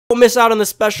Don't miss out on the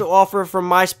special offer from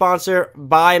my sponsor,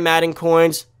 Buy Madden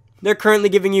Coins. They're currently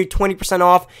giving you 20%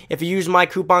 off if you use my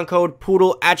coupon code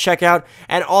Poodle at checkout,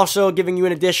 and also giving you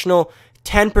an additional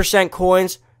 10%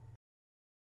 coins.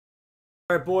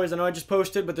 Alright boys, I know I just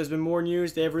posted, but there's been more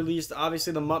news. They have released,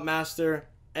 obviously, the MUT Master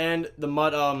and the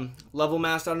MUT Level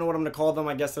Master. I don't know what I'm going to call them.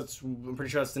 I guess I'm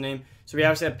pretty sure that's the name. So we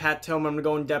obviously have Pat Tillman. I'm going to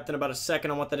go in depth in about a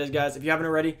second on what that is, guys. If you haven't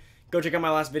already, go check out my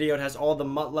last video. It has all the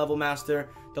MUT Level Master,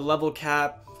 the level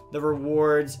cap, the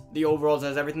rewards, the overalls. It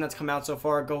has everything that's come out so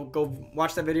far. Go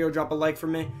watch that video. Drop a like for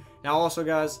me. Now also,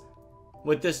 guys,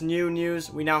 with this new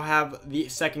news, we now have the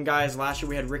second guys. Last year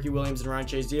we had Ricky Williams and Ryan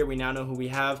Shazier. We now know who we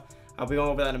have. I'll be going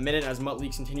over that in a minute as MUT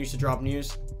Leaks continues to drop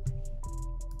news.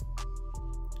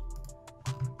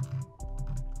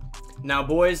 Now,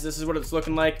 boys, this is what it's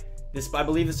looking like. I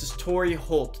believe this is Torry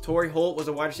Holt. Torry Holt was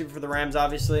a wide receiver for the Rams,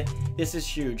 obviously. This is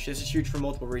huge. This is huge for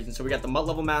multiple reasons. So we got the MUT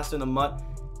Level Master and the MUT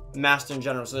Master in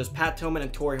general. So there's Pat Tillman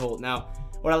and Torry Holt. Now,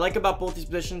 what I like about both these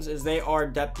positions is they are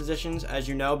depth positions, as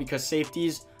you know, because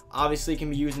safeties obviously can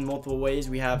be used in multiple ways.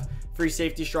 We have free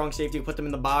safety, strong safety, put them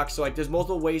in the box. So, like, there's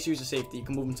multiple ways to use a safety. You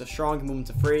can move them to strong, you can move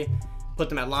them to free, put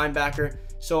them at linebacker.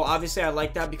 So, obviously, I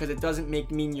like that because it doesn't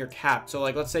mean you're capped. So,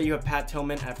 like, let's say you have Pat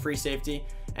Tillman at free safety,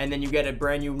 and then you get a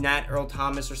brand new Nat Earl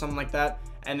Thomas or something like that,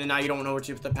 and then now you don't know what to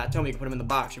do with the Pat Tillman. You can put him in the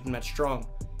box. You can put him at strong.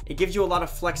 It gives you a lot of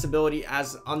flexibility,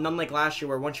 as unlike last year,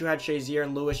 where once you had Shazier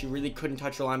and Lewis, you really couldn't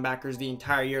touch your linebackers the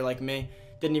entire year, like me.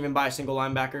 Didn't even buy a single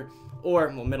linebacker, or,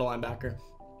 well, middle linebacker.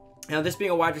 Now, this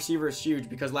being a wide receiver is huge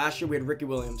because last year we had Ricky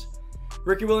Williams.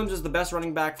 Ricky Williams was the best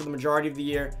running back for the majority of the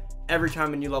year, every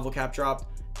time a new level cap dropped.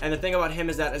 And the thing about him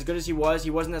is that as good as he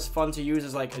wasn't as fun to use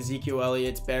as like Ezekiel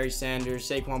Elliott's, Barry Sanders,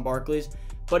 Saquon Barkley's.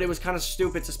 But it was kind of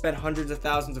stupid to spend hundreds of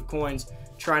thousands of coins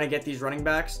trying to get these running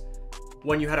backs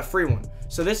when you had a free one.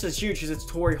 So this is huge because it's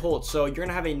Torry Holt. So you're going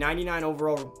to have a 99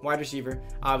 overall wide receiver.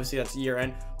 Obviously, that's year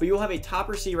end. But you'll have a top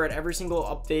receiver at every single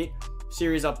update,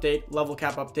 series update, level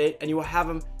cap update. And you will have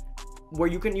him where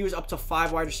you can use up to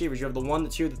 5 wide receivers. You have the 1, the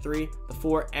 2, the 3, the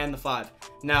 4, and the 5.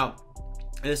 Now,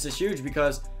 this is huge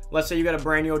because let's say you got a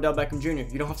brand new Odell Beckham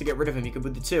Jr. You don't have to get rid of him. He could be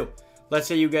the 2. Let's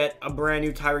say you get a brand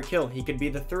new Tyreek Hill. He could be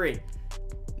the 3.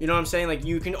 You know what I'm saying? Like,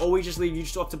 you can always just leave. You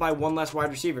just have to buy one less wide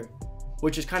receiver,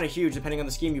 which is kind of huge depending on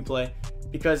the scheme you play.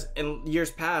 Because in years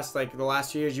past, like the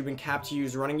last 2 years, you've been capped to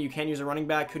use running. You can't use a running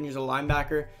back, couldn't use a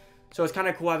linebacker. So it's kind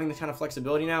of cool having this kind of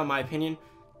flexibility now, in my opinion.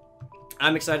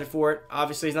 I'm excited for it.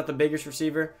 Obviously, he's not the biggest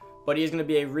receiver, but he is going to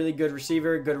be a really good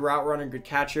receiver, good route runner, good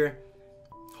catcher.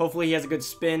 Hopefully, he has a good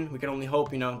spin. We can only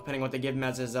hope, you know, depending on what they give him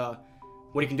as his,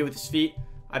 what he can do with his feet.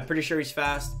 I'm pretty sure he's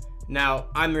fast. Now,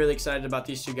 I'm really excited about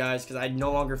these two guys because I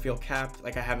no longer feel capped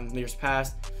like I have in years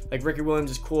past. Like, Ricky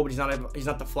Williams is cool, but he's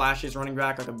not the flashiest running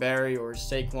back like a Barry or a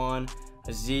Saquon,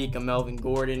 a Zeke, a Melvin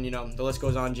Gordon. You know, the list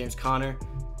goes on, James Conner.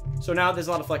 So now there's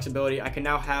a lot of flexibility. I can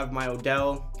now have my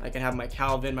Odell, I can have my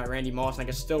Calvin, my Randy Moss, and I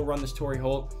can still run this Torry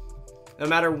Holt. No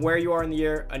matter where you are in the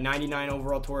year, a 99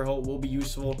 overall Torry Holt will be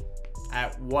useful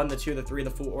at 1, the 2, the 3, the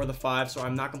 4, or the 5, so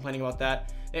I'm not complaining about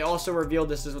that. They also revealed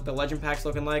this is what the Legend Pack's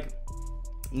looking like.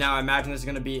 Now, I imagine this is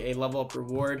going to be a level up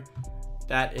reward.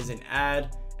 That is an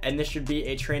ad, and this should be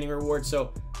a training reward.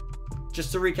 So,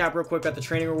 just to recap real quick, got the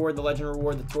training reward, the Legend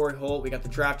reward, the Torry Holt, we got the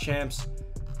draft champs,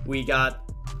 we got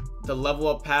the level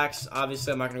up packs.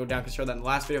 Obviously, I'm not going to go down because I showed that in the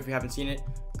last video. If you haven't seen it,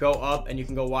 go up and you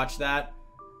can go watch that.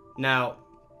 Now,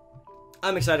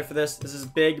 I'm excited for this. This is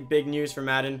big news for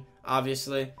Madden,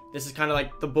 obviously. This is kind of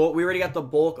like the bulk. We already got the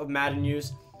bulk of Madden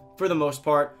news for the most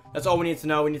part. That's all we need to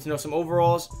know. We need to know some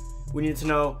overalls. We need to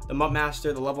know the MUT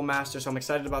Master, the Level Master, so I'm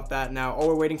excited about that. Now, all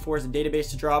we're waiting for is the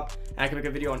database to drop, and I can make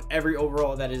a video on every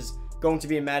overall that is going to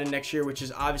be in Madden next year, which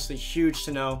is obviously huge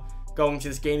to know going to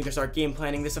this game. You can start game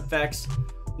planning. This affects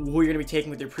who you're going to be taking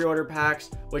with your pre-order packs,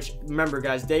 which, remember,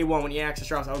 guys, day 1 when EA Access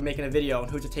drops, I was making a video on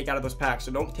who to take out of those packs.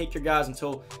 So don't take your guys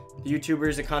until the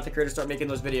YouTubers and content creators start making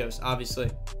those videos, obviously.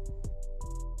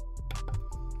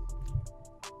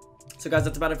 So, guys,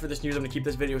 that's about it for this news. I'm going to keep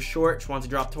this video short. Just wanted to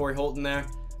drop Torry Holt in there.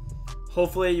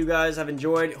 Hopefully you guys have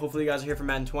enjoyed. Hopefully you guys are here for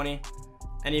Madden 20.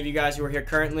 Any of you guys who are here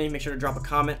currently, make sure to drop a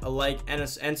comment, a like, and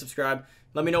subscribe.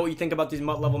 Let me know what you think about these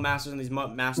MUT Level Masters and these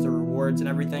MUT Master rewards and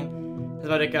everything. That's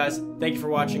about it, guys. Thank you for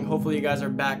watching. Hopefully you guys are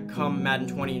back come Madden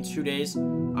 20 in 2 days.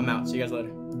 I'm out. See you guys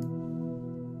later.